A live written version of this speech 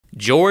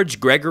George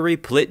Gregory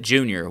Plitt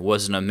Jr.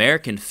 was an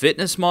American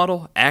fitness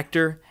model,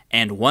 actor,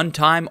 and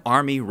one-time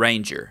Army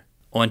Ranger.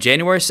 On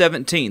January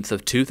 17th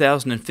of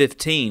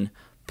 2015,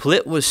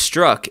 Plitt was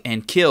struck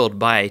and killed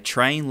by a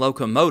train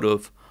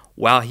locomotive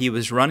while he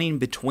was running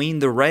between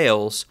the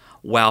rails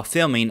while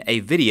filming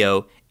a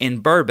video in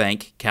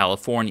Burbank,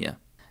 California.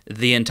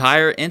 The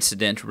entire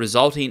incident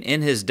resulting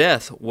in his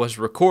death was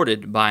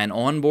recorded by an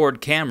onboard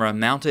camera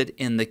mounted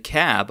in the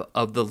cab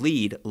of the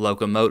lead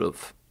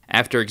locomotive.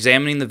 After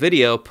examining the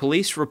video,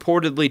 police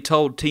reportedly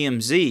told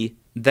TMZ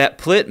that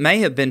Plitt may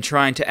have been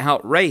trying to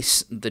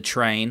outrace the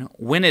train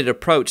when it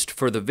approached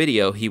for the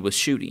video he was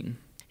shooting.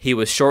 He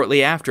was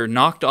shortly after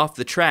knocked off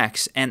the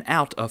tracks and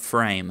out of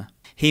frame.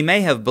 He may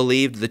have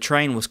believed the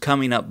train was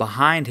coming up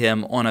behind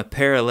him on a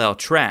parallel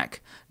track,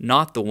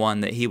 not the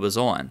one that he was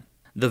on.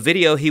 The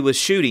video he was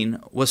shooting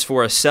was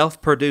for a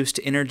self-produced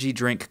energy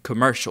drink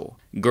commercial.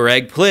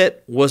 Greg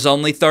Plitt was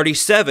only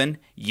 37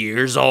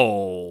 years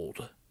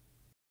old.